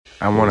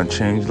I want to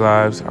change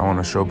lives. I want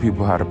to show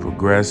people how to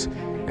progress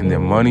in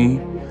their money.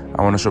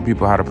 I want to show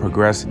people how to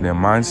progress in their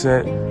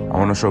mindset. I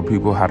want to show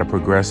people how to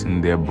progress in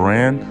their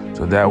brand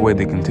so that way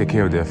they can take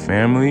care of their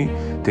family,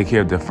 take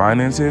care of their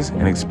finances,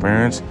 and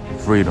experience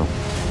freedom.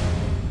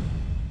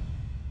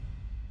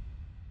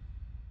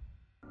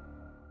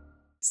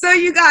 So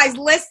you guys,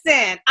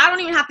 listen, I don't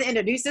even have to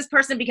introduce this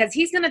person because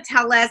he's going to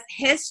tell us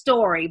his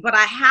story. But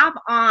I have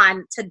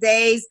on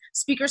today's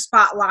speaker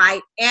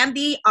spotlight,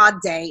 Andy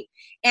Audate.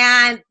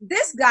 And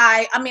this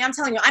guy, I mean, I'm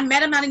telling you, I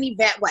met him at an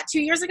event, 2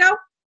 years ago?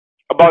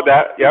 About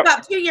that, yep.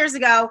 About 2 years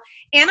ago,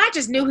 and I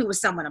just knew he was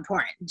someone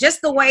important.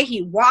 Just the way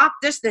he walked,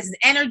 just this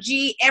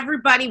energy,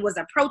 everybody was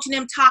approaching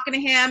him, talking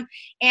to him,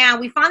 and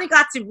we finally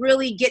got to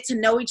really get to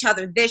know each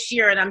other this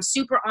year, and I'm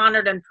super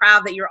honored and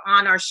proud that you're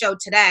on our show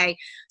today.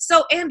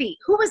 So, Andy,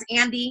 who is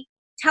Andy?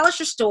 Tell us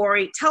your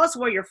story. Tell us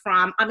where you're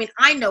from. I mean,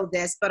 I know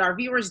this, but our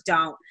viewers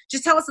don't.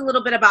 Just tell us a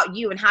little bit about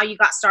you and how you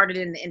got started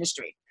in the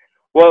industry.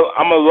 Well,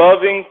 I'm a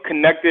loving,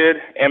 connected,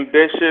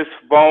 ambitious,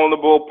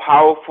 vulnerable,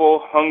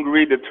 powerful,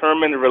 hungry,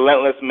 determined,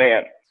 relentless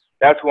man.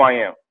 That's who I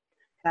am.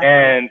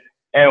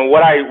 And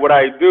what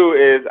I do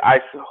is I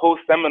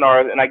host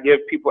seminars and I give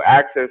people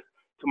access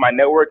to my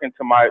network and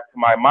to my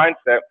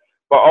mindset,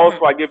 but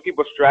also I give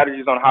people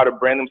strategies on how to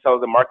brand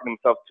themselves and market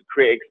themselves to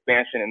create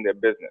expansion in their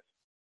business.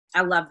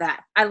 I love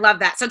that. I love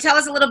that. So tell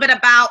us a little bit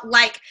about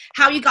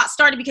how you got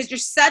started, because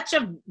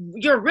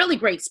you're a really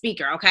great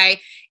speaker. Okay.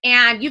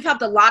 And you've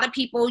helped a lot of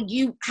people.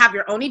 You have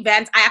your own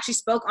events. I actually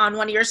spoke on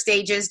one of your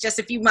stages just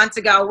a few months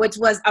ago, which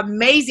was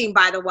amazing,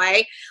 by the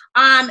way.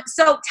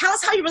 So tell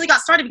us how you really got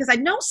started, because I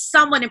know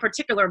someone in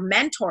particular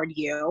mentored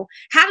you.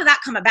 How did that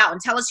come about? And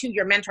tell us who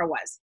your mentor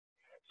was.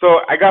 So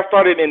I got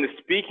started in the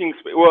speaking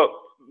space. Well,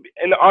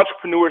 in the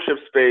entrepreneurship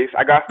space,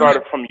 I got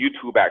started from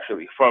YouTube,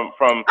 actually, from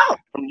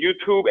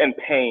YouTube and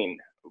pain,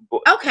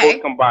 both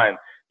combined.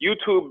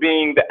 YouTube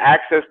being the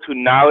access to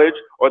knowledge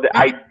or the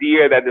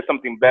idea that there's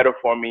something better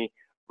for me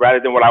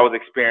rather than what I was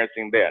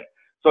experiencing then.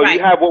 So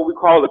you have what we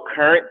call the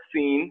current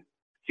scene,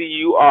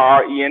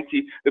 CURRENT,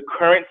 the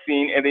current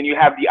scene, and then you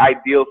have the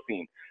ideal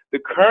scene. The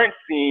current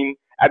scene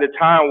at the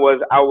time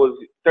was I was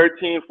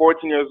 13,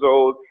 14 years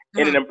old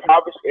in an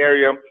impoverished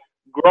area,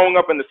 growing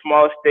up in the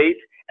smallest states.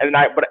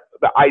 But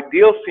the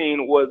ideal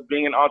scene was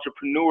being an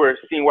entrepreneur,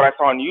 seeing what I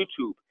saw on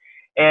YouTube.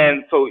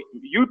 And so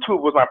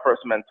YouTube was my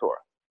first mentor.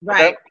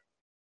 Right.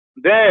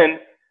 Okay?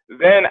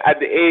 Then at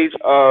the age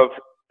of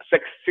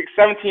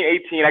 17,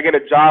 18, I get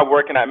a job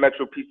working at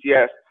Metro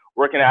PCS,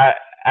 working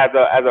as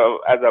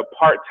a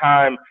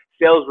part-time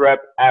sales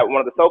rep at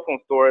one of the cell phone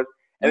stores.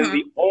 And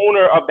the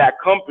owner of that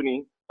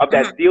company, of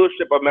that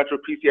dealership of Metro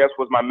PCS,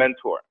 was my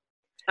mentor.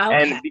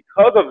 Okay. And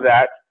because of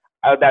that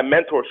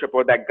mentorship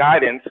or that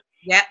guidance,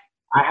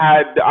 I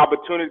had the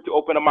opportunity to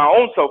open up my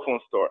own cell phone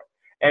store.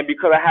 And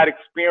because I had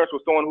experience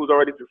with someone who's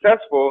already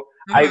successful,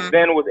 I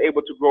then was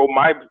able to grow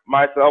my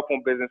cell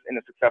phone business in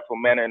a successful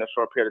manner in a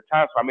short period of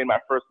time. So I made my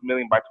first $1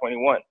 million by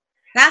 21.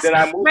 That's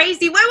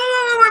crazy.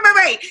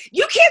 Wait.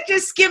 You can't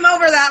just skim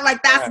over that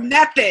like that's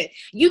nothing.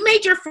 You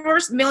made your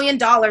first $1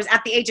 million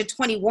at the age of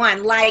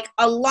 21. Like,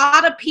 a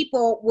lot of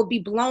people will be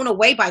blown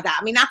away by that.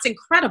 I mean, that's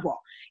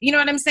incredible. You know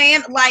what I'm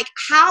saying? Like,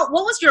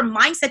 what was your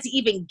mindset to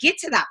even get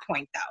to that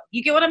point, though?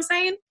 You get what I'm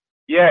saying?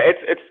 Yeah,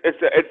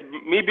 it's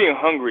me being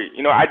hungry.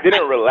 You know, I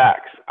didn't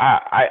relax.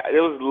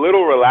 It was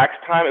little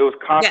relaxed time. It was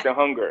constant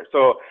hunger.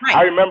 So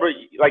I remember,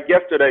 like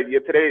yesterday,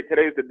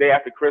 today's the day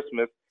after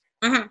Christmas.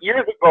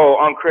 Years ago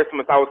on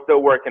Christmas, I was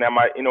still working at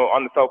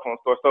on the cell phone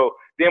store. So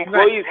the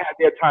employees had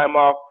their time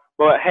off,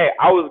 but hey,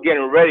 I was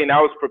getting ready and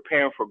I was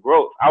preparing for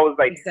growth. I was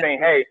saying,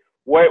 hey,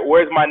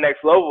 where's my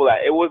next level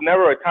at? It was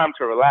never a time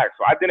to relax.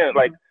 So I didn't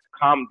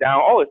calm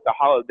down. Oh, it's the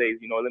holidays,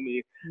 let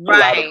me.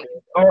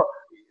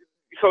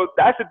 So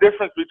that's the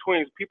difference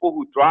between people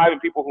who thrive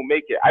and people who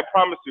make it. I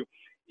promise you,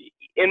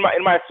 in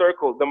my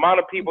circle, the amount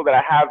of people that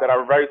I have that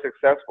are very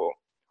successful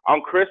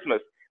on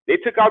Christmas, they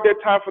took out their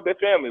time for their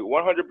family,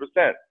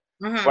 100%.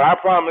 But I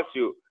promise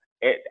you,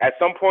 at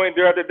some point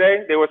during the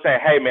day, they were saying,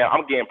 hey, man,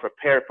 I'm getting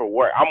prepared for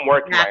work. I'm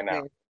working right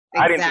now.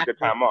 I didn't take the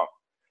time off.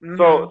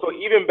 So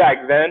even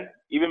back then,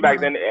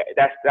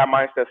 that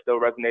mindset still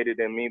resonated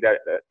in me that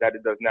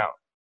it does now.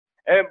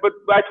 But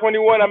by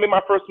 21, I made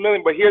my first $1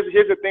 million. But here's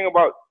the thing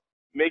about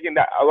making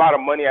that a lot of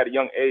money at a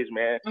young age,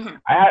 man.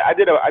 I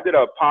did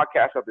a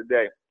podcast of the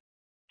day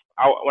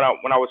when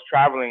I was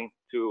traveling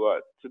to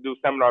do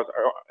seminars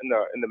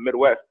in the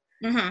Midwest.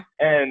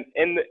 And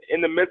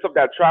in the midst of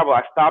that travel,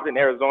 I stopped in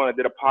Arizona and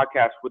did a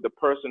podcast with the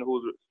person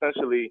who's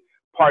essentially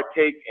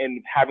partake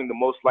in having the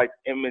most liked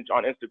image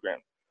on Instagram.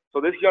 So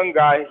this young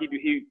guy,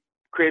 he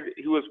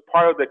was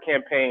part of the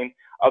campaign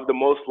of the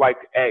most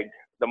liked egg,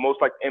 the most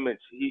liked image.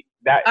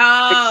 That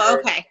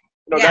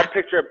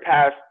picture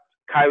passed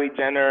Kylie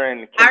Jenner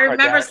and Kim I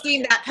remember Kardashian.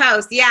 Seeing that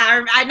post.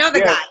 Yeah, I know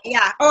the guy.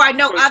 Yeah. Oh, I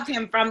know of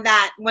him from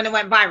that when it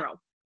went viral.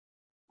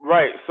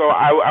 Right. So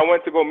I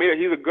went to go meet him.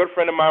 He's a good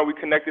friend of mine. We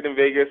connected in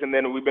Vegas, and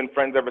then we've been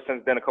friends ever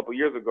since then, a couple of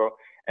years ago.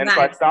 And so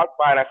I stopped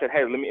by and I said,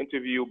 hey, let me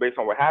interview you based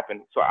on what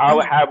happened. So I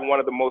would have one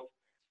of the most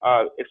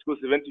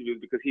exclusive interviews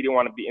because he didn't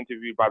want to be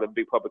interviewed by the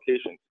big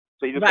publications.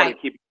 So he just Right. wanted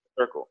to keep it in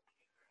the circle.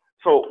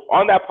 So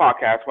on that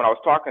podcast, when I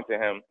was talking to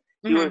him,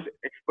 he was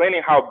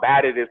explaining how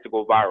bad it is to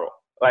go viral,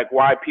 like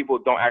why people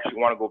don't actually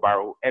want to go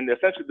viral. And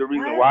essentially the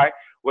reason why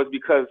was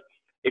because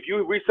if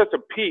you reach such a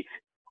peak,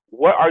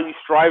 what are you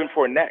striving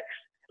for next?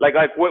 Like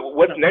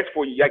what's next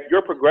for you? Like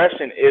your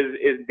progression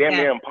is damn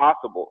near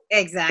impossible.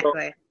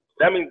 Exactly. So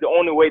that means the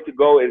only way to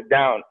go is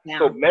down.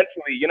 So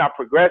mentally, you're not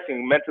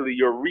progressing. Mentally,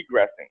 you're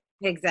regressing.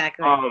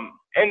 Exactly.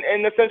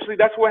 And essentially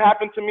that's what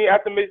happened to me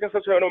after making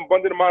such an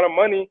abundant amount of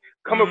money.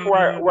 Coming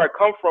from where I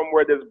come from,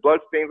 where there's blood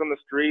stains on the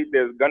street,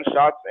 there's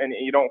gunshots, and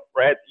you don't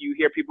fret. You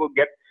hear people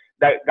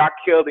that got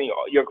killed, and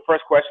your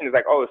first question is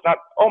like, oh, it's not.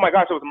 Oh my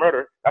gosh, it was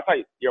murder. That's not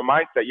your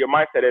mindset. Your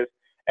mindset is,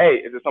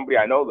 hey, is it somebody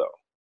I know though?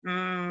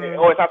 Hey,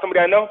 oh, it's not somebody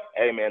I know.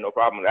 Hey man, no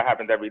problem. That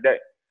happens every day.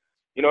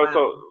 You know,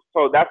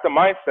 so that's the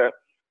mindset.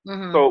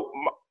 So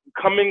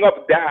coming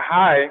up that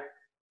high,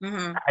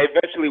 I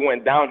eventually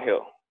went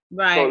downhill.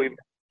 Right.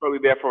 Shortly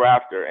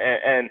thereafter.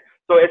 And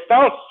so it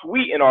sounds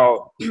sweet and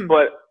all,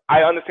 but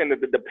I understand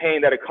the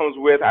pain that it comes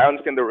with. I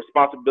understand the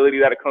responsibility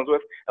that it comes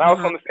with. And I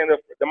also understand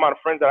the amount of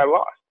friends that I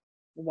lost.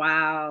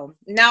 Wow.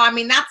 No, I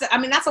mean,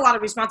 that's a lot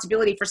of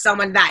responsibility for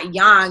someone that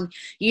young,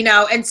 you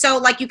know? And so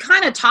like you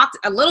kind of talked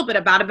a little bit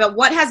about it, but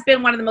what has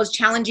been one of the most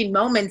challenging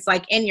moments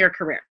like in your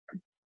career?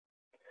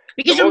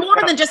 Because you're more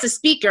than just a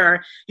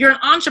speaker, you're an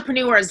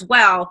entrepreneur as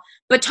well,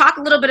 but talk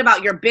a little bit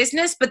about your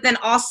business, but then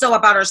also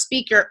about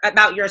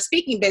your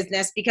speaking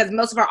business, because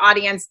most of our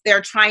audience,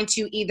 they're trying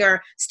to either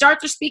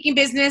start their speaking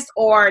business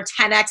or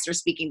 10X their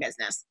speaking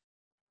business.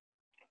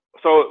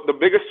 So the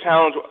biggest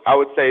challenge I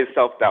would say is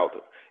self-doubt.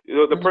 You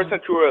know, the person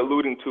that you were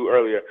alluding to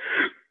earlier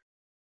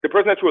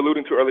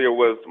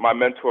was my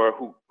mentor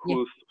who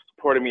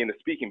supported me in the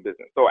speaking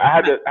business. So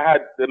I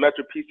had the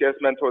Metro PCS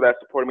mentor that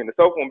supported me in the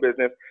cell phone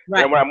business.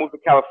 Right. And when I moved to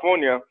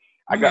California,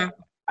 I got,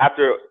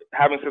 after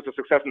having such a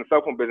success in the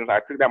cell phone business, I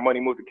took that money,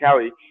 moved to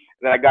Cali,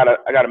 and then I got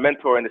a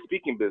mentor in the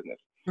speaking business.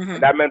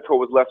 And that mentor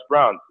was Les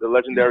Brown, the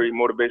legendary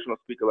motivational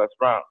speaker Les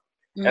Brown.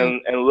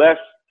 And Les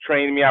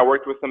trained me. I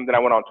worked with him. Then I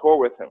went on tour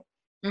with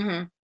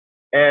him.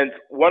 And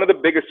one of the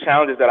biggest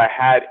challenges that I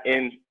had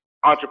in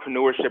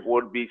entrepreneurship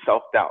would be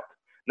self-doubt.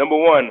 Number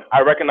one,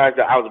 I recognized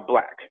that I was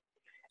Black.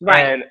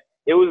 Right. And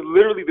it was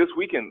literally this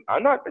weekend.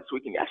 Not this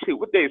weekend. Actually,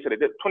 what day is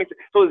it? 26.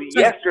 So it was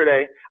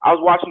yesterday. I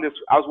was watching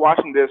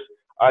this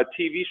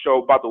TV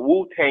show about the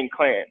Wu-Tang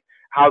Clan,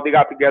 how they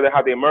got together,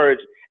 how they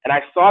merged, and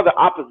I saw the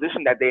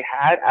opposition that they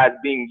had as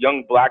being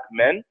young Black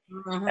men.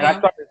 And I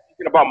started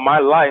thinking about my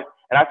life,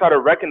 and I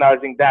started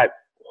recognizing that,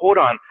 hold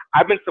on,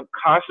 I've been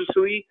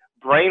subconsciously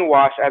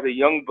brainwashed as a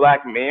young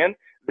Black man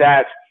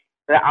that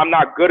I'm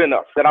not good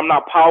enough, that I'm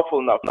not powerful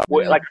enough.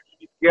 Like, I should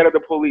be scared of the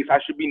police. I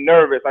should be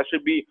nervous. I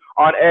should be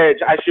on edge.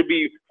 I should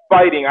be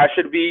fighting. I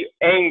should be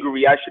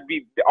angry. I should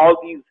be all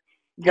these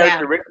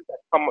characteristics that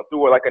come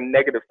through like a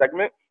negative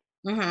segment.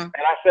 And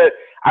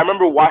I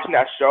remember watching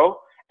that show,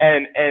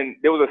 and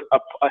there was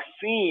a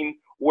scene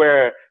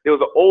where there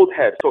was an old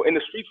head. So in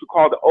the streets, we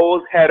call it the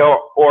old head or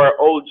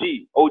OG.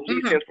 OG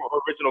stands for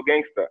original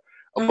gangster.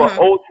 But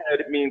old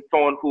head means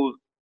someone who's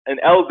an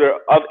elder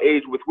of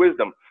age with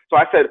wisdom. So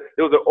I said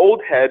there was an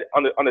old head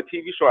on the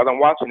TV show as I'm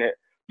watching it,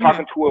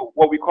 talking to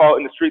what we call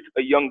in the streets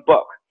a young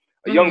buck.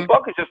 A young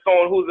buck is just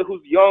someone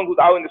who's young, who's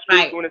out in the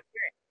streets doing his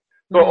thing.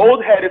 So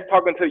old head is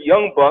talking to a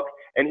young buck,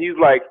 and he's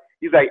like,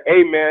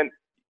 hey man,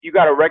 you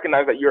got to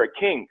recognize that you're a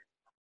king.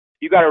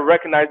 You got to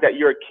recognize that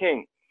you're a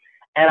king.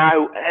 And I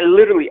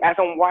literally, as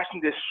I'm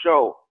watching this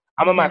show,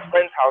 I'm at my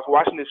friend's house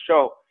watching this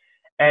show,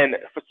 and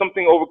for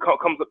something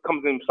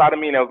comes inside of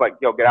me, and I was like,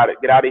 yo, get out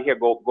of here,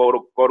 go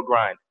to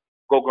grind.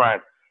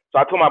 So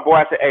I told my boy,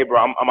 I said, hey bro,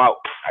 I'm out.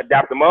 I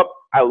dapped him up.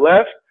 I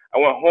left. I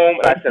went home,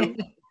 and I said,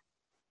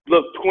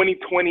 look,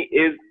 2020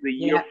 is the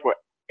year for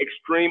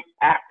extreme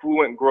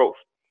affluent growth.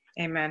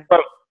 Amen.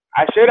 But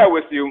I share that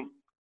with you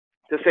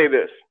to say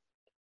this.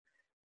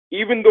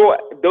 Even though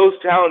those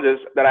challenges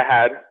that I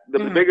had,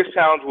 the biggest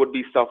challenge would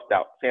be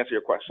self-doubt, to answer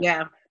your question.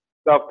 Yeah.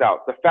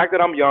 Self-doubt. The fact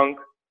that I'm young,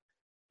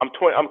 I'm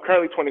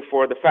currently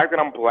 24. The fact that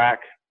I'm Black,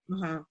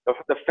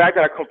 the fact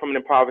that I come from an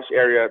impoverished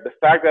area, the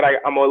fact that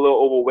I'm a little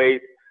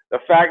overweight, the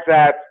fact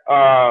that,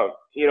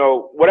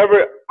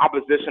 whatever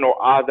opposition or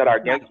odds that are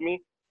against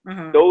me,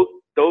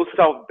 those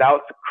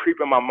self-doubts creep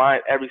in my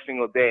mind every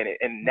single day, and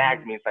it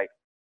nags me. It's like,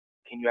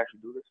 can you actually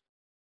do this?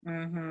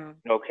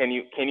 Can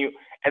you?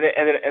 And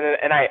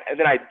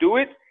then I do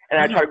it, and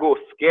I try to go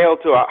scale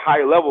to a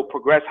higher level,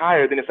 progress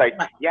higher. Then it's like,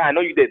 yeah, I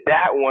know you did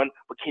that one,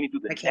 but can you do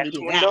the next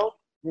one though?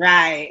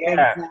 Right.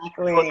 Yeah.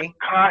 Exactly. So it's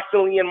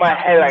constantly in my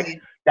head,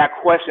 like that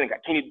question,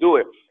 can you do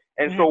it?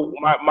 And so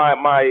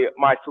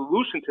my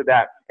solution to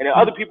that, and then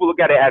other people look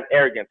at it as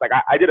arrogance. Like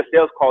I did a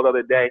sales call the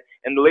other day,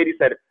 and the lady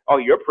said, "Oh,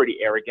 you're pretty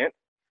arrogant,"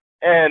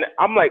 and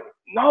I'm like,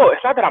 no,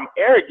 it's not that I'm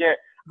arrogant.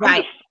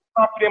 I'm just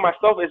confident in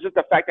myself. It's just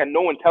the fact that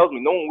no one tells me,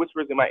 no one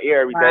whispers in my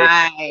ear every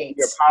day.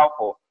 You're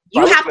powerful.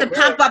 You have to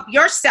pump up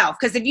yourself,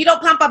 because if you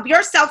don't pump up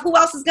yourself, who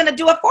else is going to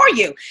do it for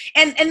you?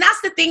 And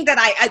that's the thing that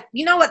I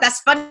you know what?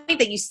 That's funny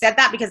that you said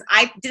that, because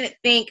I didn't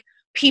think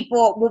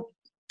people will,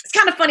 it's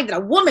kind of funny that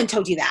a woman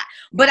told you that,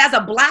 but as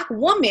a Black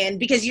woman,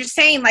 because you're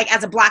saying like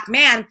as a Black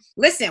man,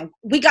 listen,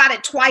 we got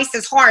it twice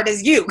as hard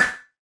as you.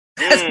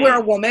 Because we're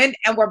a woman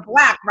and we're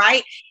Black,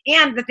 right?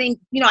 And the thing,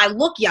 you know, I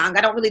look young.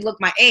 I don't really look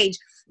my age.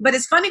 But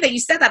it's funny that you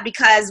said that,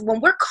 because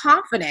when we're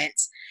confident,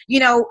 you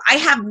know, I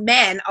have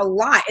men a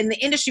lot in the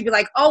industry be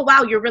like, oh,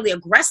 wow, you're really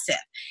aggressive.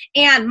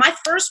 And my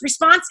first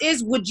response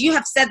is, would you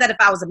have said that if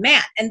I was a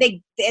man? And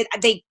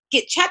they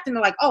get checked and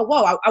they're like, oh,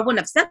 whoa, I wouldn't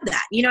have said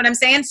that. You know what I'm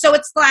saying? So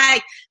it's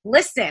like,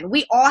 listen,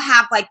 we all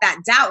have like that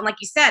doubt. And like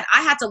you said,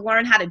 I had to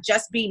learn how to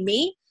just be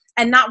me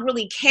and not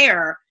really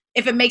care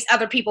if it makes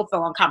other people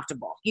feel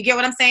uncomfortable. You get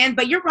what I'm saying?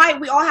 But you're right.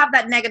 We all have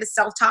that negative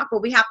self-talk,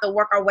 but we have to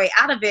work our way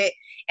out of it.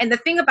 And the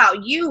thing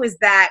about you is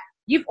that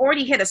you've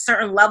already hit a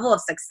certain level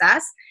of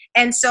success.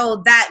 And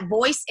so that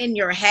voice in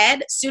your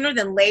head, sooner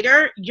than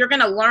later, you're going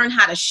to learn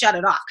how to shut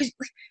it off. Because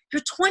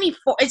you're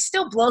 24. It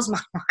still blows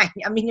my mind.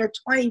 I mean, you're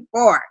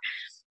 24.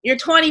 You're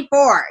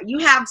 24. You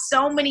have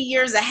so many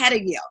years ahead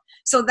of you.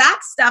 So that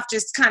stuff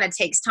just kind of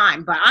takes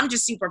time. But I'm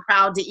just super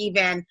proud to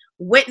even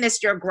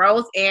witness your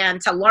growth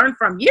and to learn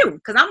from you,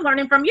 because I'm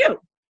learning from you.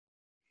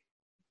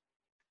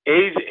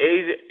 Age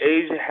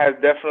has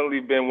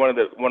definitely been one of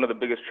the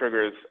biggest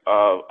triggers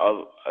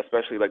of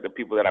especially like the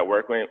people that I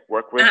work with.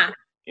 Uh-huh.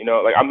 You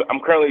know, like I'm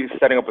currently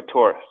setting up a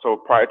tour. So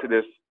prior to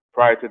this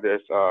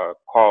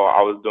call,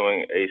 I was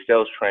doing a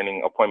sales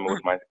training appointment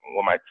with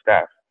my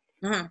staff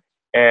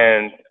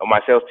and my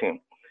sales team.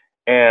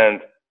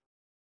 And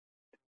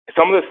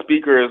some of the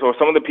speakers or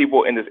some of the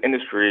people in this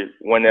industry,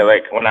 when they're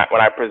like, when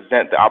I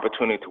present the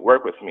opportunity to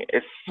work with me,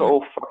 it's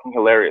so fucking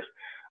hilarious.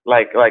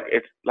 Like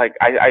it's like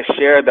I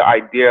share the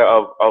idea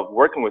of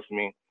working with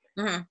me,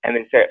 and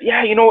they say,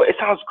 yeah, you know, it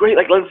sounds great.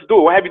 Like, let's do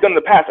it. What have you done in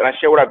the past? And I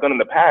share what I've done in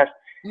the past,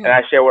 and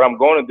I share what I'm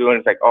going to do. And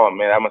it's like, oh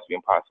man, that must be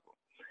impossible.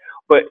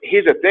 But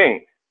here's the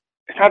thing: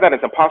 it's not that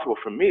it's impossible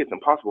for me; it's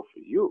impossible for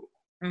you.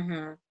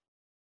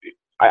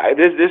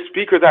 There's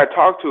speakers that I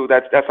talk to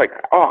that's like,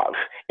 oh,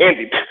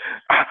 Andy,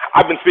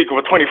 I've been speaking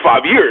for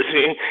 25 years.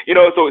 You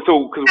know, so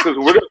because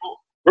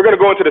we're gonna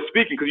go into the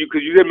speaking,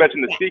 because you did mention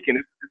the speaking.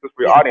 This is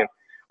for your audience.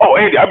 Oh,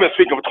 Andy, I've been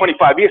speaking for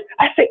 25 years.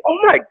 I say, oh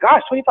my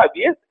gosh, 25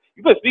 years?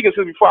 You've been speaking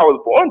since before I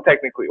was born,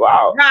 technically.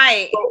 Wow.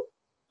 Right.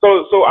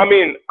 So I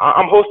mean,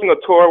 I'm hosting a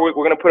tour. We're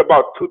going to put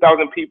about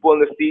 2,000 people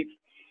in the seats.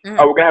 We're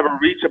going to have a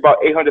reach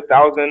about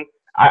 800,000.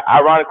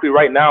 Ironically,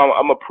 right now,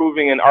 I'm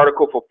approving an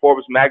article for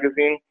Forbes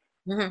magazine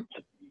in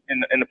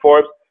the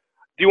Forbes.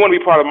 Do you want to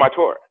be part of my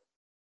tour?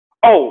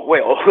 Oh,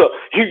 well,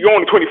 you're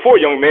only 24,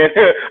 young man.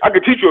 I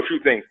could teach you a few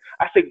things.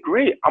 I said,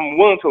 great. I'm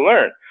willing to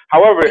learn.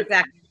 However,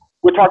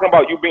 we're talking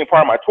about you being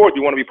part of my tour. Do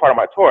you want to be part of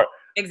my tour?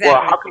 Exactly.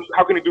 Well,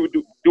 how can you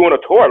doing a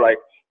tour? Like,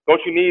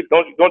 don't you need?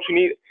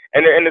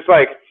 And it's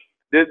like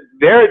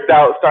their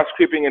doubt starts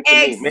creeping into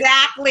me.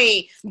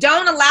 Exactly.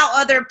 Don't allow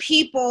other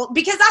people,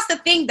 because that's the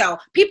thing though.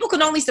 People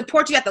can only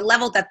support you at the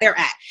level that they're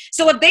at.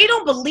 So if they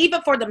don't believe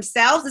it for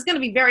themselves, it's going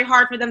to be very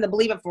hard for them to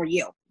believe it for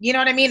you. You know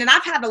what I mean? And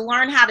I've had to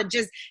learn how to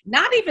just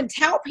not even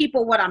tell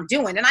people what I'm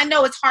doing. And I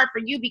know it's hard for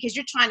you because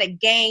you're trying to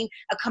gain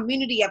a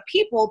community of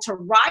people to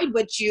ride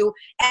with you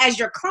as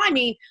you're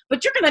climbing,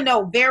 but you're going to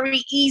know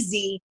very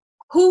easy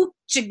who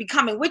should be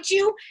coming with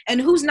you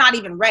and who's not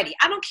even ready.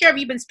 I don't care if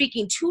you've been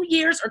speaking 2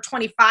 years or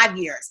 25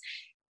 years.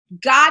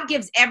 God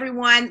gives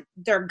everyone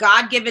their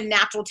God-given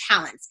natural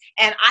talents.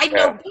 And I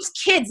know those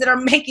kids that are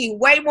making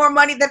way more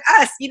money than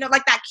us, you know,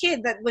 like that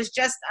kid that was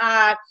just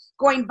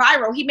going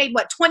viral. He made,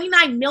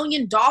 $29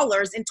 million in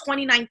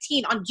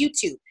 2019 on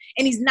YouTube,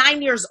 and he's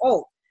 9 years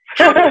old.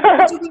 How many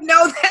people do we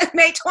know that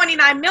made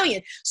 29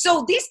 million?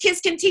 So these kids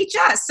can teach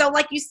us. So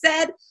like you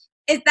said,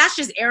 that's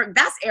just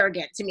that's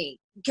arrogant to me,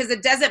 because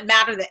it doesn't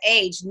matter the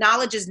age.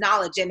 Knowledge is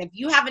knowledge. And if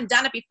you haven't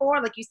done it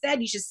before, like you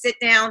said, you should sit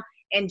down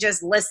and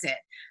just listen.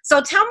 So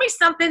tell me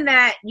something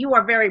that you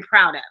are very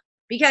proud of,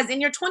 because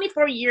in your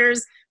 24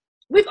 years,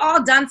 we've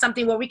all done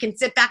something where we can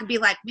sit back and be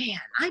like, man,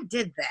 I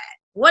did that.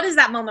 What is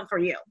that moment for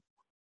you?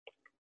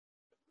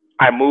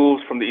 I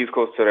moved from the East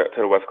Coast to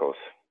the West Coast.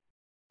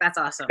 That's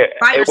awesome.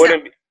 By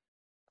yourself?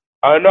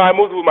 No, I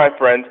moved with my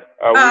friend.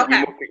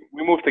 Okay.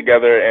 We moved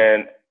together,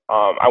 and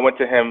I went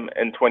to him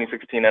in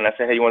 2016, and I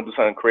said, hey, you want to do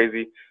something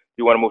crazy? Do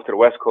you want to move to the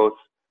West Coast?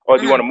 Or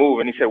do you want to move?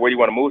 And he said, where do you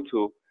want to move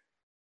to?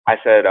 I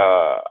said,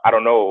 I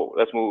don't know.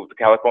 Let's move to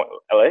California,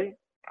 LA?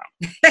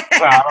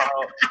 I don't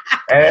know.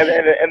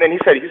 And then he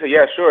said,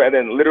 yeah, sure. And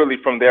then literally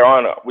from there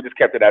on, we just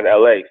kept it as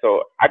LA.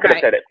 So I could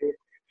have said it.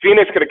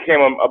 Phoenix could have came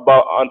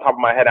on top of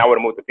my head, and I would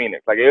have moved to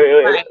Phoenix,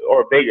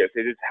 or Vegas.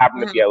 It just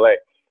happened to be LA.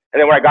 And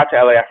then when I got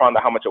to LA, I found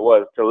out how much it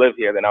was to live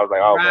here. Then I was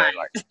like, oh man,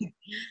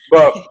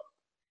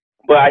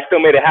 but I still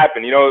made it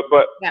happen, you know.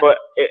 But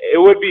it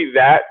would be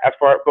that as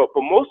far. But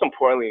most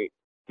importantly,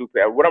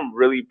 what I'm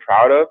really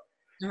proud of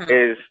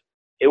is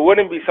it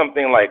wouldn't be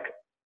something like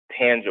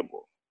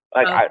tangible.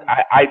 Like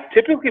I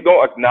typically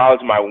don't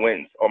acknowledge my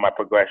wins or my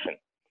progression.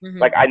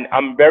 Like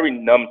I'm very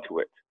numb to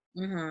it.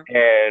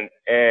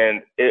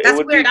 And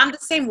that's weird. I'm the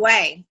same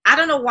way. I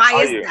don't know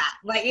why is that.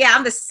 Like, yeah,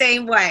 I'm the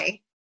same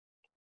way.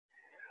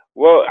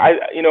 Well,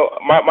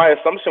 my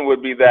assumption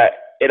would be that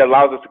it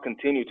allows us to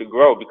continue to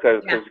grow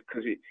because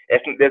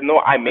there's no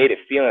I made it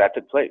feeling that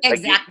took place.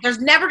 Exactly. Like there's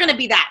never going to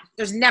be that.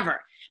 There's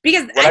never.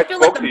 Because I feel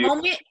like the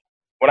moment.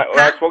 When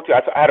I spoke to you,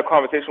 I had a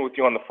conversation with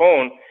you on the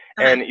phone,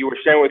 and you were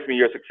sharing with me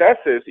your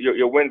successes,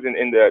 your wins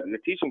in the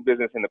teaching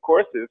business and the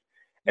courses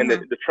and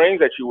the trainings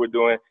that you were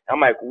doing. I'm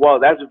like, wow,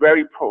 that's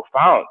very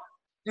profound.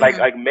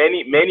 Like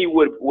many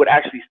would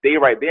actually stay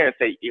right there and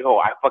say, yo,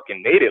 I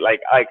fucking made it.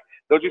 Like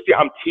don't you see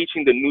I'm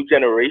teaching the new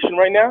generation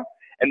right now?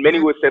 And many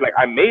would say like,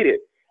 I made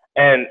it.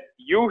 And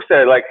you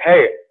said like,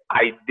 hey,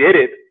 I did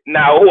it.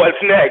 Now what's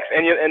next?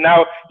 And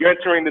now you're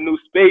entering the new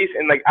space,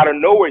 and like out of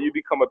nowhere you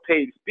become a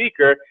paid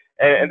speaker,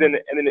 and then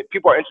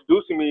people are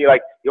introducing me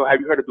like, yo, have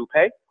you heard of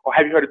Dupe? Or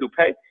have you heard of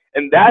Dupe?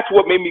 And that's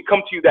what made me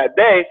come to you that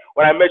day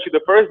when I met you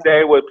the first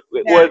day. Was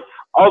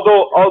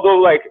although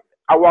like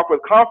I walked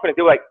with confidence,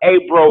 they were like, hey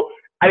bro,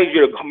 I need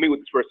you to come meet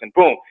with this person.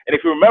 Boom. And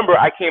if you remember,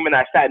 I came and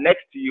I sat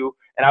next to you,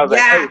 and I was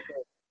like, hey,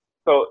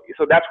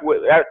 so that's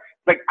what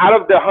like out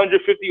of the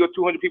 150 or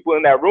 200 people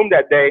in that room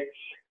that day.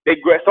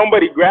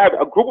 Somebody grabbed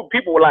a group of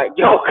people were like,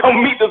 yo,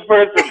 come meet this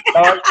person,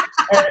 dog.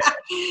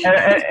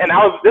 and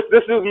I was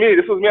this was me.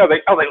 This was me. I was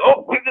like,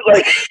 oh,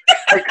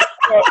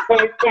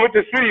 coming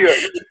to see you.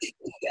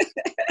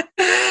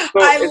 So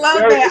I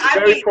love it. It's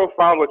very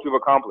profound what you've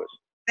accomplished.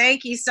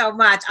 Thank you so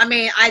much. I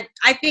mean,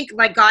 I think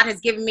like God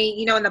has given me,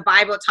 you know, in the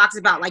Bible, it talks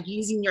about like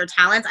using your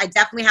talents. I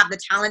definitely have the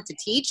talent to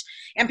teach.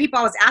 And people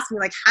always ask me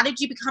like, how did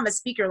you become a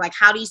speaker? Like,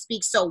 how do you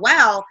speak so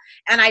well?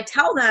 And I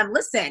tell them,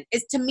 listen,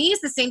 to me,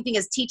 it's the same thing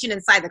as teaching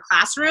inside the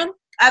classroom,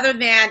 other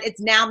than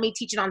it's now me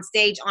teaching on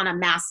stage on a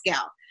mass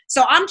scale.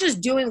 So I'm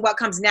just doing what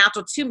comes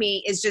natural to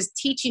me, is just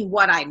teaching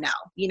what I know,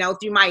 you know,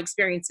 through my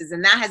experiences.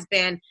 And that has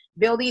been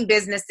building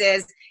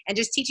businesses and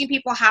just teaching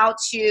people how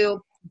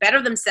to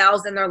better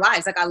themselves in their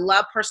lives. Like I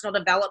love personal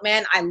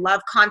development. I love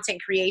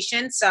content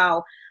creation.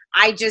 So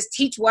I just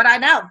teach what I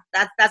know.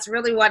 That's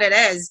really what it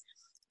is.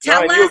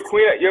 Tell us.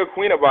 You're a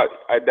queen about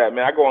that,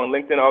 man. I go on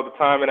LinkedIn all the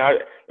time, and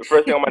the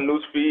first thing on my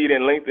news feed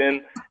and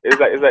LinkedIn is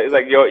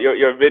like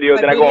your video.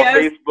 Then I go on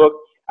Facebook.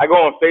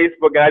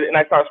 And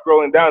I start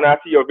scrolling down, and I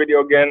see your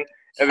video again,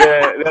 and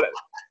then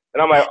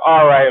I'm like,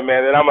 all right,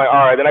 man. Then I'm like,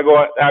 all right. Then I go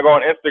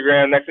on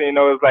Instagram. Next thing you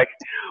know, it's like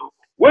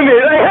women.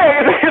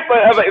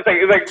 Like,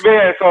 hey, it's like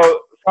man.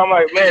 So I'm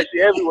like, man,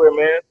 she everywhere,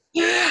 man.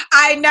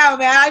 I know,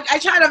 man. I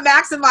try to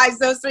maximize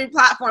those 3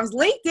 platforms.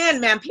 LinkedIn,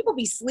 man, people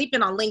be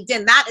sleeping on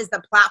LinkedIn. That is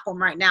the platform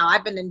right now.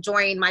 I've been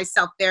enjoying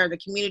myself there. The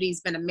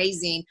community's been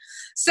amazing.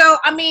 So,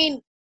 I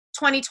mean,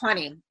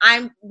 2020,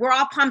 we're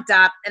all pumped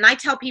up. And I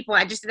tell people,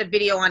 I just did a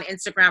video on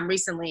Instagram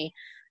recently,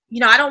 you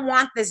know, I don't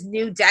want this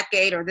new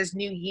decade or this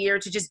new year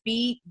to just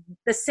be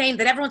the same,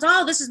 that everyone's,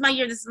 oh, this is my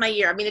year, this is my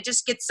year. I mean, it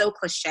just gets so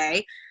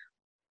cliche.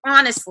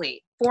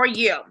 Honestly, for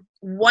you,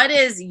 what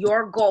is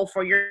your goal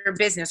for your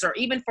business, or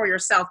even for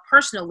yourself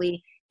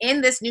personally, in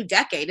this new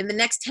decade, in the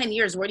next 10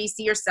 years? Where do you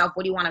see yourself?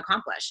 What do you want to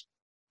accomplish?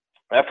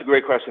 That's a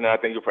great question, and I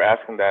thank you for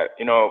asking that.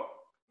 You know,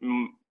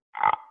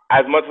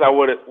 as much as I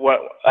would,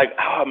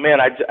 oh man,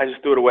 I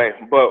just threw it away.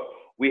 But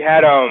we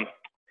had I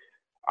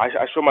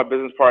showed my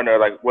business partner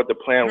like what the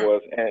plan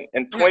was,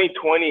 and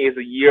 2020 is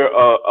a year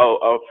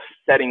of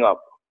setting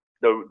up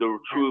the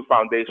true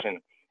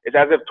foundation. It's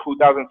as if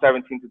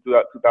 2017 to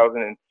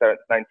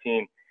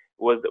 2019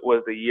 was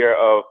the year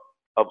of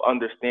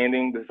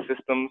understanding the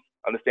systems,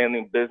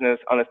 understanding business,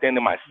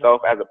 understanding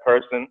myself as a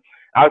person.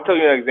 I'll tell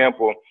you an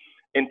example.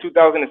 In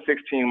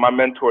 2016, my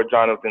mentor,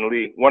 Jonathan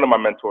Lee, one of my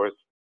mentors,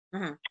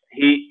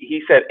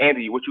 he said,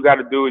 Andy, what you got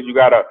to do is you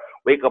got to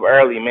wake up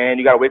early, man.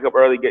 You got to wake up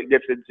early, get to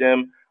the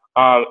gym,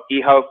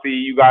 eat healthy.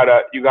 You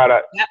gotta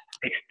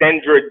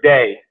extend your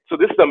day. So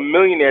this is a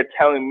millionaire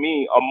telling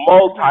me, a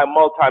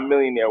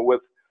multi-millionaire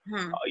with,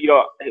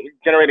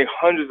 generating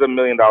hundreds of $1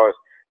 million,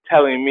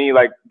 telling me,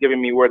 like, giving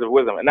me words of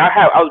wisdom. And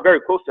I was very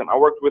close to him. I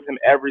worked with him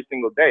every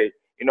single day.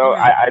 You know,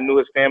 I knew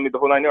his family, the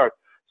whole 9 yards.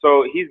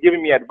 So he's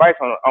giving me advice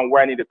on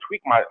where I need to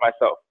tweak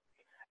myself.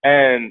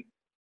 And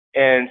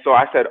so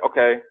I said,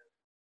 okay,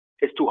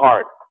 it's too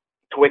hard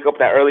to wake up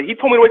that early. He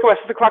told me to wake up at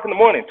 6 o'clock in the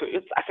morning.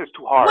 I said it's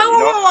too hard.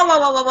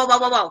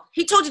 Whoa.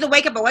 He told you to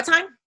wake up at what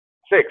time?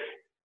 6.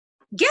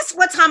 Guess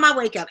what time I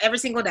wake up every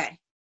single day?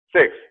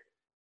 6.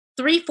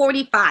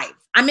 3:45.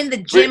 I'm in the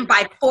gym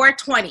by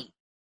 4:20.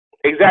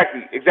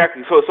 Exactly.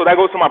 So that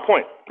goes to my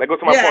point. Point.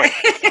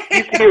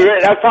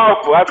 That's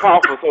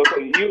powerful. So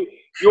you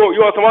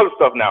want some other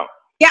stuff now.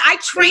 Yeah, I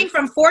train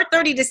from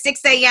 4:30 to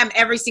 6 a.m.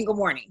 every single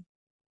morning.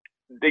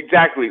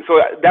 Exactly. So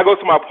that goes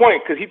to my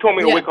point, because he told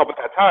me to wake up at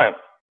that time.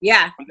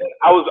 Yeah. And then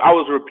I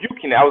was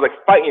rebuking it. I was like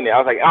fighting it. I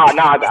was like,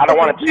 nah, I don't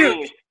want to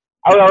change.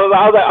 I was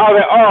like,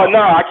 oh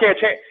no, I can't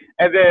change.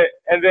 And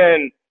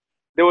then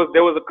there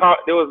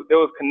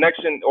was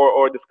connection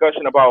or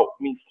discussion about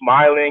me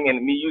smiling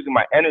and me using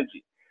my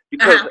energy,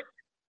 because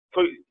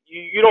so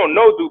you don't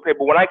know, Dupe,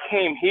 but when I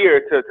came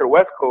here to the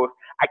West Coast,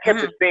 I kept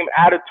the same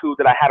attitude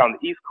that I had on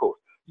the East Coast.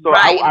 So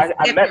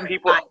I met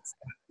people.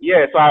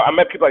 So I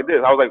met people like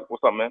this. I was like,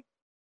 what's up, man?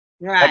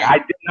 Right. Like, I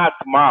did not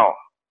smile.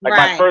 Like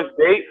right. my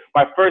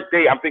first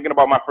date, I'm thinking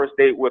about my first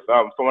date with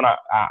someone I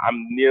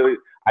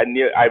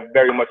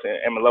very much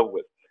am in love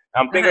with.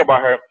 I'm thinking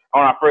about her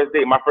on our first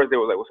date. My first date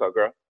was like, "What's up,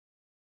 girl?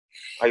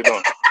 How you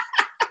doing?"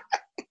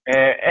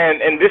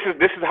 and this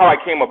is how I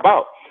came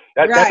about.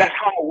 That's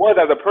how I was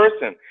as a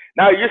person.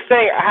 Now you're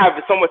saying I have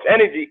so much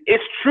energy.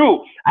 It's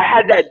true. I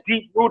had that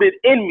deep rooted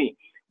in me.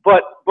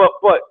 But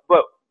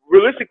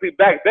realistically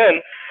back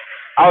then,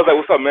 I was like,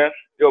 "What's up, man?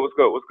 Yo, what's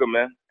good? What's good,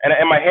 man?" And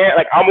in my hand,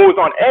 like I'm always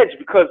on edge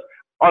because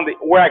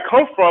where I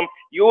come from,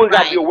 you always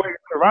got to be aware of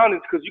your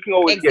surroundings because you can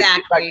always get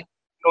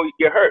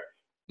hurt.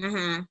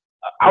 Mm-hmm.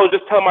 I was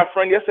just telling my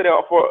friend yesterday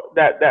for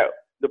that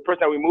the person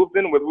that we moved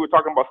in with, we were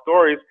talking about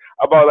stories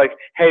about like,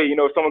 hey, you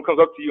know, if someone comes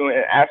up to you and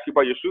asks you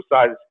about your shoe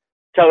size,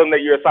 tell them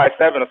that you're a size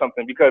 7 or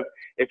something, because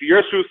if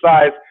your shoe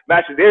size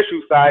matches their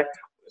shoe size,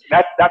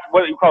 that's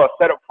what you call a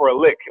setup for a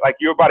lick. Like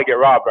you're about to get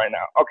robbed right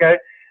now. Okay.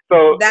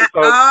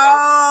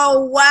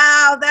 Oh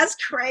wow, that's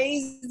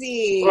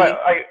crazy. Like,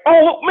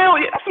 oh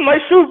man, that's some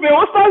nice shoes, man.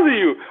 What size are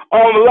you?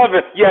 Oh, I'm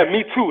 11. Yeah,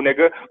 me too,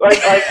 nigga.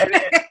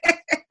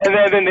 And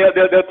then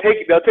they'll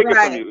take it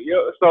from you.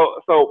 You know?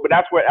 So but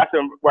that's where I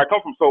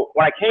come from. So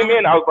when I came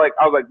in, I was like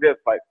this,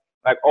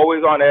 like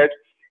always on edge.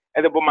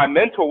 And then, but my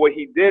mentor, what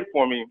he did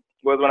for me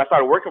was when I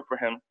started working for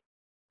him,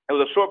 it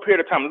was a short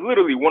period of time,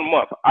 literally 1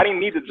 month. I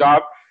didn't need the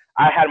job.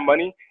 I had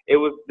money. It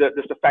was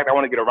just the fact I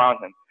want to get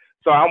around him.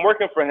 So I'm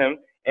working for him.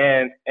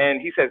 And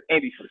he says,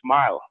 "Andy,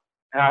 smile."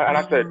 And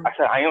I said,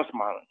 I am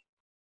smiling.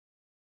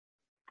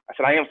 I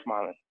said, I am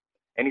smiling.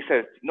 And he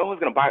says, "No one's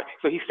going to buy it."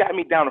 So he sat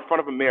me down in front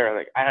of a mirror,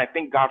 and I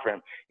thank God for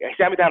him. He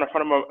sat me down in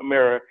front of a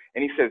mirror,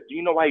 and he says, "Do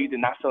you know why you did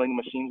not sell any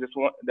machines this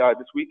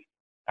week?"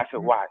 I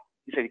said, "Why?"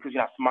 He said, "Because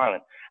you're not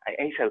smiling."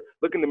 And he said,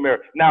 "Look in the mirror."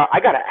 Now, I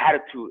got an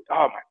attitude.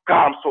 Oh, my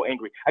God, I'm so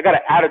angry. I got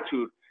an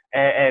attitude.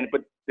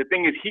 But the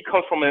thing is, he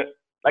comes from a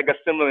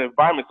similar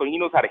environment, so he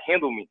knows how to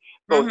handle me.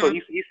 So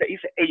he said,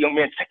 "Hey, young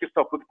man, check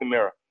yourself. Look at the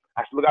mirror."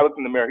 I said, "Look." I looked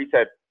in the mirror. He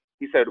said,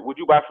 "Would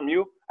you buy from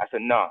you?" I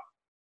said, "No."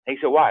 And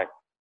he said, "Why?"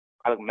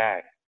 I look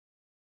mad.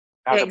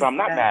 I said, "But I'm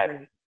not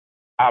mad.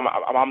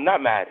 I'm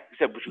not mad." He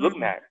said, "But you look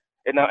mad.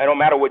 It don't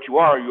matter what you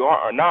are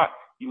or not.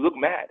 You look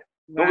mad.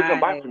 Nobody's gonna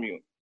buy from you.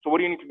 So what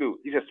do you need to do?"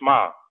 He said,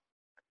 "Smile."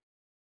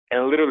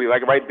 And literally,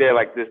 like right there,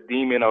 like this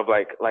demon of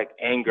like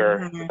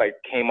anger just like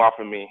came off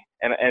of me,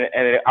 and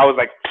I was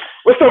like,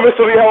 "What's up,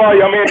 Mr. Lee? How are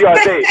you? I'm Andy all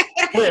day."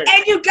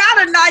 And you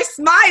got a nice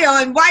smile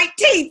and white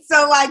teeth,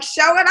 so like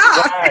show it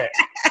off. Right.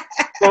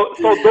 So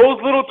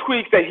those little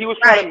tweaks that he was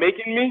trying to make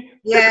in me,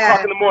 6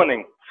 o'clock in the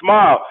morning,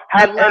 smile,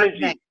 have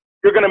energy,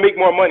 you're gonna make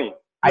more money.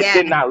 I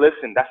did not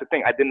listen. That's the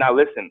thing. I did not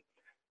listen.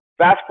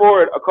 Fast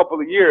forward a couple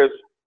of years.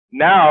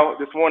 Now,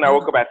 this morning, I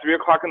woke up at 3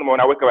 o'clock in the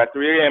morning. I wake up at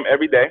 3 a.m.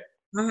 every day.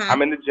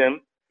 I'm in the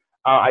gym.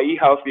 I eat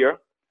healthier.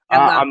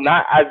 I'm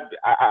not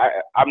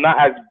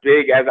as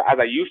big as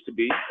I used to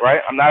be,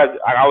 right? I'm not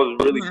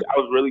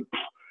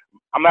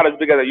as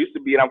big as I used to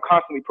be, and I'm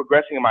constantly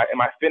progressing in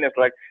my fitness.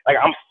 Like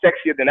I'm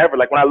sexier than ever.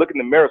 Like when I look in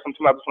the mirror,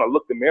 sometimes I just want to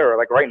look in the mirror.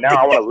 Like right now,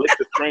 I want to lick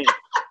the screen.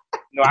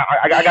 You know,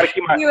 I gotta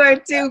keep my. You are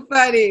too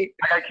funny.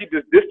 I gotta keep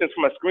this distance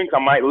from my screen because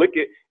I might lick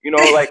it. You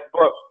know, like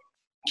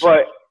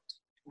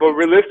but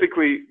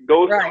realistically,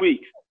 those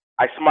tweaks,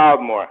 I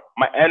smiled more.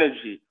 My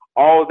energy,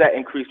 all of that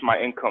increased my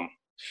income.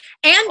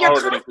 And your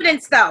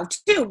confidence though,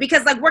 too,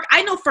 because like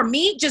I know for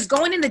me, just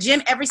going in the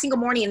gym every single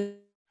morning and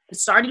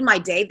starting my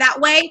day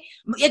that way,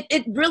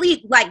 it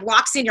really like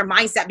locks in your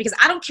mindset, because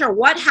I don't care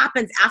what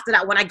happens after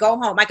that. When I go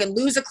home, I can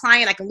lose a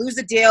client, I can lose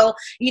a deal,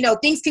 you know,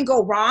 things can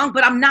go wrong,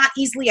 but I'm not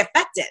easily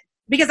affected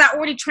because I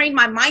already trained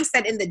my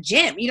mindset in the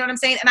gym. You know what I'm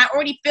saying? And I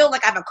already feel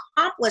like I've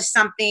accomplished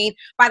something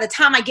by the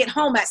time I get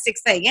home at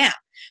 6 a.m.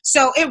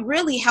 So it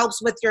really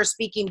helps with your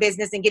speaking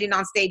business and getting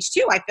on stage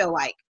too, I feel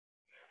like.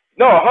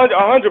 No,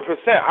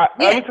 100%.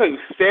 Let me tell you,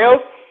 sales,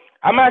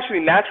 I'm actually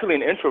naturally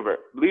an introvert,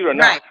 believe it or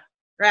not.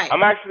 Right.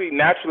 I'm actually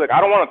naturally, like,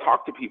 I don't want to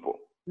talk to people.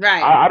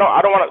 Right. I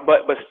don't want to,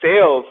 but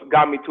sales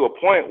got me to a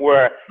point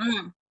where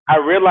I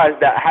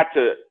realized that I had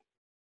to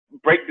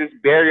break this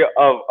barrier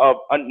of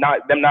them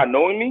not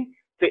knowing me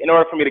in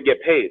order for me to get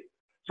paid.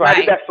 So I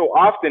did that so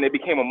often, it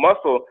became a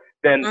muscle.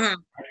 Then I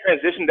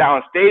transitioned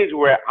down stage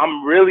where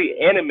I'm really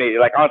animated.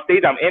 Like on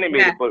stage, I'm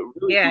animated, but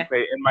really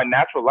in my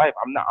natural life,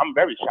 I'm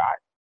very shy.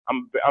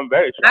 I'm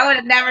very shy. I would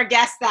have never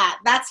guessed that.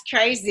 That's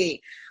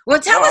crazy. Well,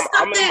 tell us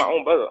something. I'm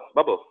in my own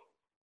bubble.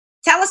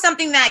 Tell us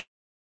something that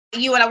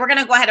you, and we're going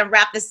to go ahead and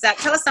wrap this up.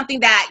 Tell us something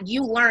that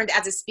you learned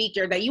as a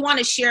speaker that you want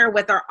to share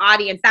with our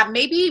audience that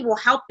maybe will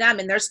help them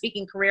in their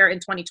speaking career in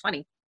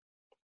 2020.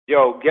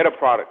 Yo, get a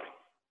product.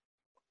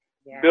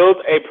 Yeah. Build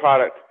a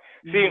product.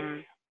 See,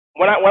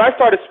 when I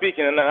started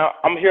speaking, and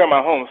I'm here in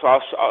my home, so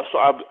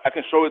I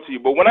can show it to you.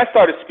 But when I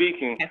started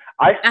speaking,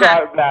 I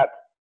thought that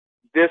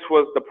this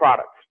was the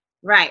product.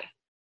 Right.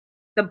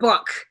 The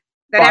book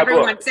that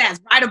everyone says.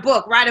 Write a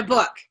book. Write a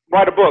book.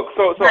 Write a book.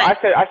 So I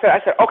said,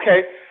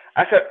 okay.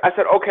 I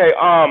said, okay.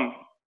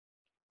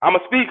 I'm a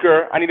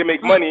speaker. I need to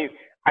make money.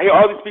 I hear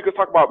all these speakers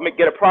talk about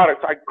get a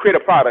product, so I create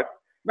a product.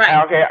 Right.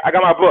 And, okay, I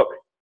got my book.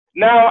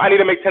 Now I need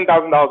to make $10,000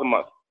 a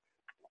month.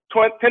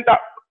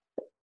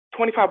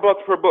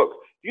 $25 per book.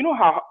 You know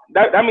how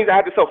that means I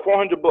had to sell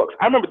 400 books.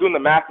 I remember doing the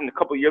math a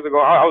couple of years ago.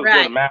 I was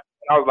doing the math,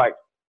 and I was like,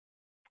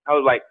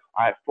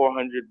 all right,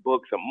 400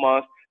 books a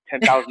month,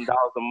 $10,000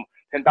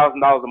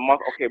 a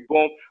month. Okay,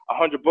 boom,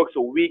 100 books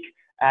a week.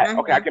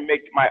 Okay, I can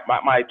make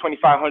my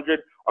 2,500.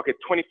 Okay,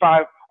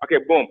 25. Okay,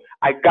 boom,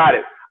 I got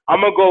it.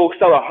 I'm gonna go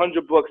sell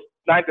 100 books,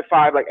 9 to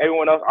 5, like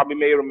everyone else. I'll be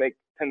able to make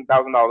 $10,000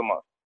 a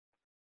month.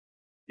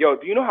 Yo,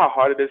 do you know how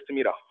hard it is to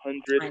meet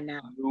 100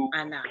 new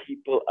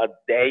people a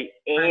day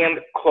and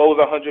close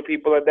 100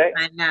 people a day?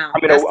 I know. I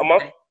mean, a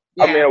month.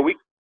 Yeah. I mean, a week.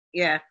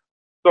 Yeah.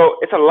 So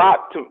it's a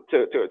lot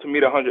to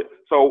meet 100.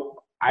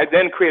 So I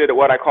then created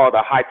what I call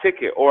the high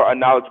ticket or a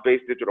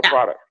knowledge-based digital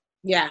product.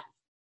 Yeah.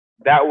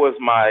 That was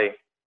my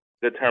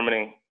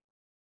determining.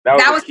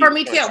 That was for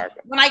me too.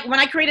 When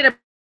I created a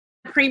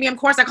premium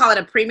course, I call it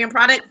a premium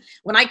product.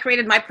 When I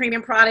created my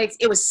premium products,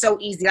 it was so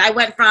easy. I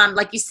went from,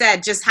 like you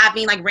said, just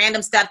having like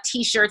random stuff,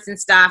 t-shirts and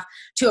stuff,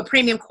 to a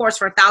premium course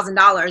for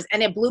 $1,000.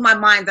 And it blew my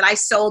mind that I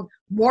sold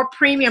more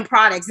premium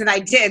products than I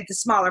did the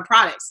smaller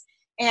products.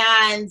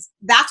 And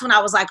that's when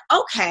I was like,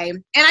 okay.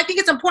 And I think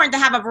it's important to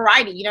have a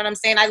variety. You know what I'm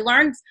saying? I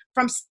learned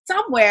from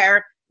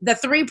somewhere the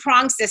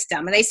 3-prong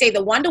system. And they say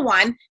the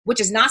 1-to-1,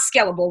 which is not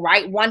scalable,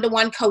 right?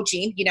 1-to-1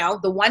 coaching, you know,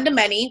 the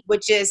 1-to-many,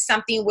 which is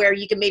something where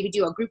you can maybe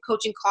do a group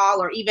coaching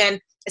call or even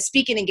a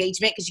speaking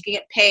engagement because you can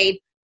get paid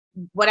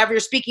whatever your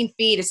speaking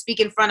fee to speak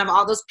in front of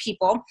all those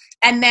people.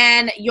 And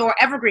then your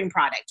evergreen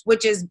product,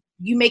 which is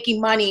you making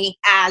money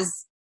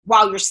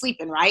while you're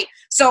sleeping, right?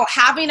 So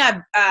having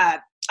a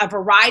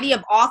variety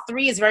of all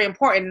 3 is very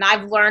important. And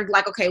I've learned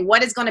like, okay,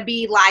 what is going to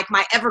be like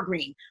my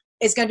evergreen?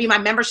 It's going to be my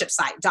membership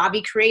site,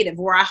 Davi Creative,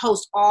 where I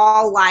host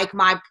all like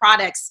my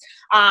products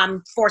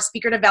for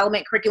speaker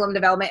development, curriculum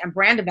development, and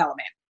brand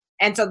development.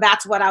 And so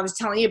that's what I was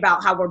telling you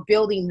about, how we're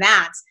building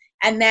that.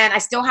 And then I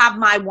still have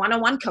my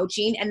 1-on-1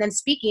 coaching, and then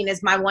speaking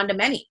is my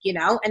 1-to-many, you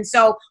know? And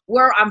so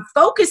where I'm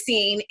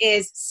focusing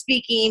is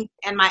speaking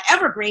and my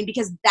evergreen,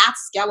 because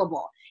that's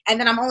scalable. And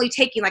then I'm only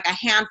taking like a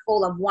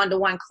handful of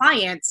 1-to-1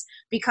 clients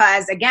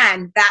because,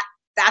 again,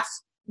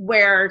 that's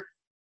where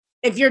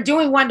if you're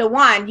doing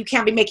 1-to-1, you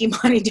can't be making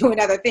money doing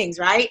other things,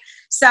 right?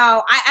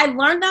 So I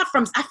learned that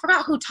from, I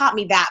forgot who taught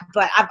me that,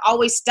 but I've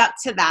always stuck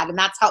to that, and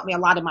that's helped me a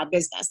lot in my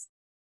business.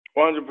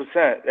 100%,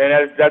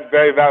 and that's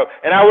very valuable.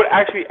 And I would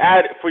actually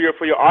add for your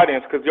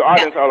audience, because your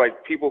audience are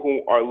like people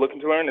who are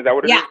looking to learn. Is that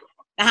what it is?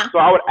 Uh-huh. So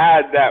I would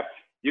add that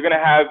you're gonna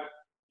have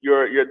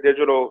your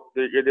digital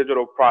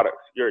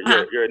products, your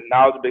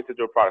knowledge-based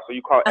digital products. So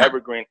you call it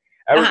evergreen.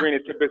 Evergreen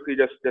is typically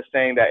just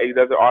saying that it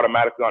does it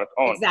automatically on its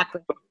own.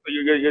 Exactly. So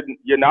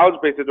your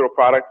knowledge-based digital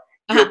product,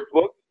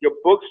 your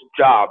book's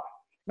job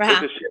is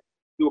to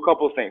do a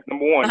couple of things.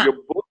 Number one,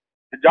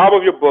 the job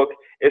of your book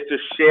is to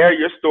share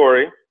your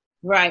story.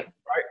 Right.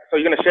 So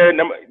you're gonna share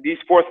these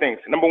 4 things.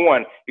 Number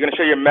one, you're gonna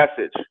share your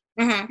message.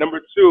 Number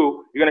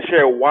 2, you're gonna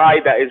share why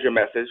that is your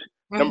message.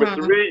 Number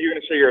 3, you're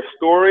gonna share your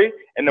story,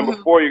 and number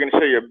 4, you're gonna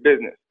share your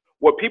business.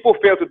 What people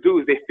fail to do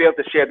is they fail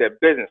to share their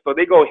business. So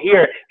they go,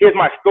 here's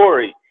my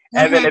story.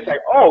 And then it's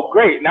like, oh,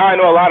 great. Now I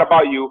know a lot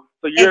about you.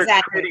 So you're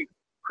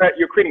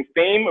creating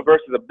fame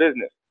versus a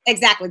business.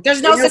 Exactly.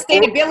 There's no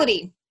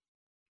sustainability.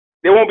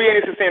 There won't be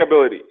any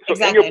sustainability. So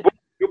in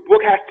your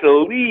book has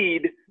to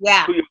lead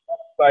to your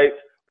website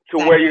to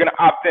where you're going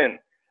to opt in.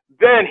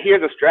 Then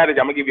here's a strategy.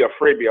 I'm going to give you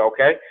a freebie,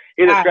 okay?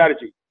 Here's a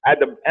strategy. At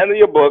the end of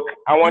your book,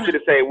 I want you to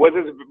say, was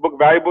this book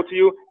valuable to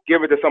you?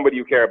 Give it to somebody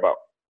you care about.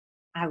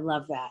 I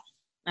love that.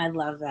 I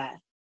love that.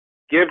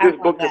 Give this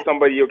book to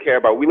somebody you care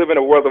about. We live in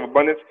a world of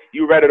abundance.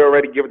 You read it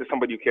already. Give it to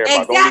somebody you care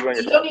about. Don't leave it on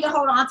yourself. You don't need to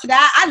hold on to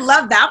that. I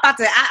love that.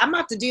 I'm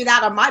about to do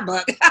that on my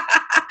book.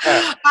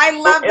 I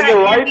love that.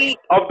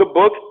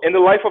 In the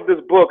life of this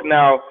book,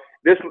 now,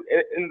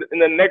 in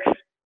the next,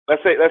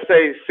 let's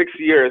say 6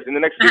 years. In the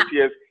next 6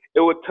 years,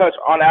 it would touch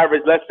on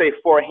average, let's say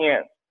 4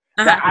 hands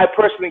that I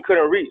personally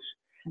couldn't reach.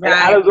 Right.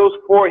 And out of those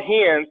 4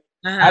 hands,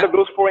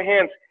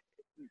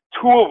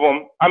 2 of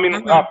them, 4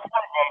 of them,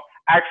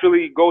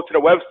 actually go to the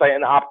website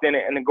and opt in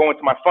and then go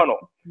into my funnel.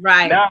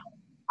 Right.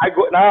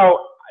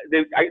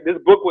 This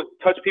book would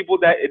touch people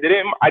that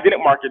I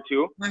didn't market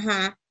to.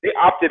 They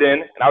opted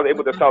in, and I was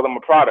able to sell them a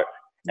product.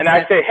 And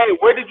I say, hey,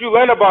 where did you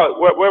learn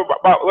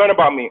learn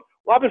about me?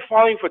 Well, I've been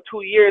following you for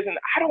 2 years, and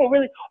I don't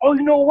really. Oh,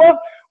 you know what?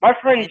 My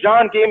friend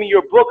John gave me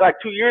your book like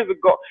 2 years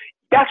ago.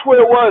 That's where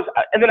it was.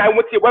 And then I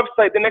went to your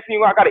website. The next thing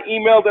you know, I got an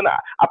email. Then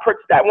I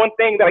purchased that one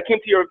thing. That I came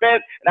to your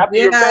event, and after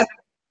your event,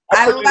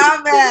 I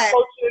love it.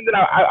 Then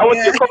I went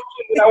to your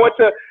coaching, and I went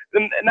to.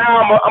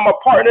 Now I'm a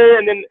partner,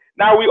 and then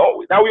now we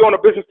own a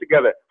business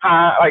together.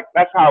 Like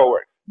that's how it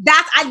works.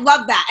 I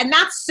love that, and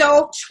that's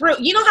so true.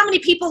 You know how many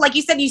people, like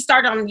you said, you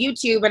started on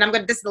YouTube, and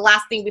this is the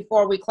last thing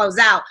before we close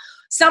out.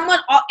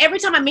 Every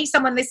time I meet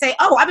someone, they say,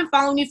 "Oh, I've been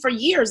following you for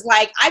years."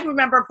 Like I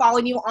remember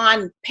following you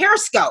on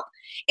Periscope.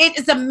 It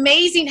is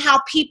amazing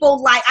how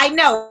people I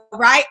know,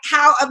 right?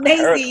 How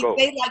amazing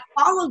they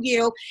follow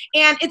you.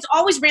 And it's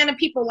always random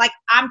people. Like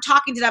I'm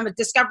talking to them, a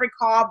discovery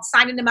call,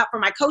 signing them up for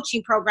my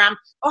coaching program.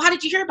 Oh, how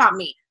did you hear about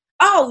me?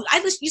 oh, I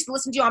used to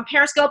listen to you on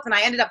Periscope, and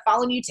I ended up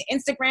following you to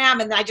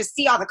Instagram, and then I just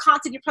see all the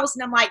content you're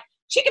posting. I'm like,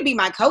 she could be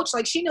my coach.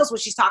 Like, she knows what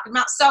she's talking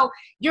about. So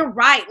you're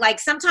right. Like,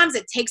 sometimes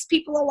it takes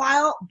people a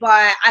while,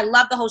 but I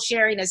love the whole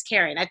sharing is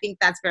caring. I think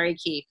that's very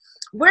key.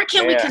 Where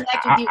can we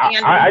connect with you,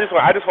 Andy? I just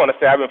want to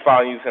say I've been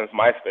following you since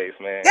MySpace,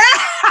 man.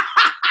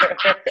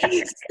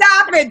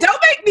 Stop it. Don't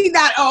make me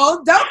that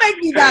old. Don't make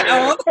me that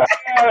old.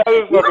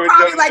 You were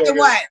probably like in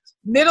what?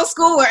 Middle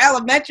school or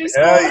elementary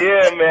school?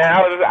 Yeah, man.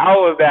 I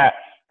was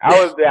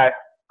that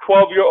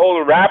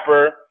 12-year-old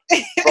rapper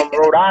from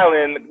Rhode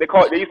Island. They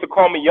used to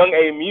call me Young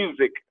A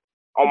Music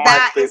on MySpace.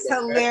 That is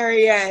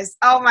hilarious.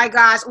 Oh my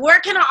gosh. Where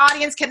can our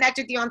audience connect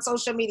with you on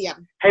social media?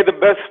 Hey, the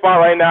best spot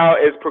right now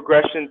is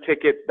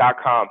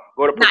progressionticket.com.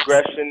 Go to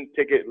Progression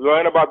Ticket.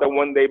 Learn about the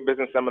one-day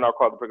business seminar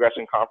called the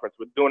Progression Conference.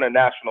 We're doing a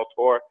national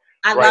tour.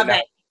 I love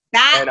it.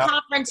 That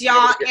conference,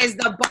 y'all, is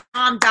the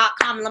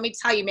bomb.com. Let me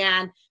tell you,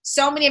 man,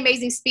 so many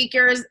amazing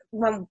speakers.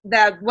 When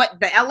the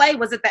LA,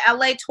 was it the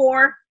LA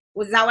tour?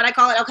 Was that what I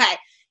call it? Okay.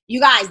 You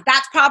guys,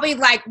 that's probably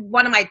like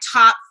one of my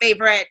top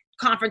favorite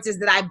conferences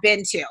that I've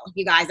been to,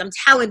 you guys. I'm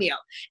telling you.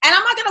 And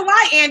I'm not going to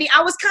lie, Andy,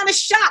 I was kind of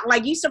shocked.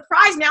 Like, you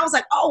surprised me. I was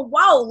like, oh,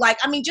 whoa. Like,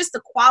 I mean, just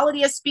the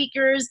quality of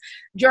speakers,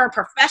 your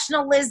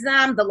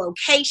professionalism, the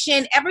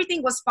location,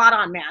 everything was spot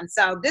on, man.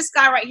 So this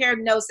guy right here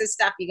knows his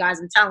stuff, you guys.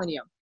 I'm telling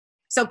you.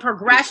 So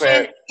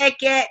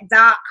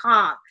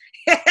progressionticket.com.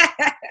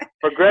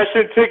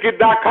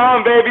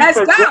 Progressionticket.com, baby.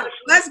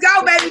 Let's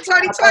go, baby.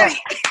 2020.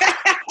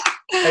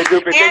 Hey,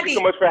 Dupe, thank you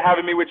so much for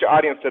having me with your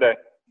audience today.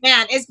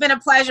 Man, it's been a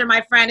pleasure,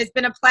 my friend. It's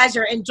been a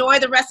pleasure. Enjoy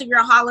the rest of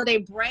your holiday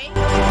break.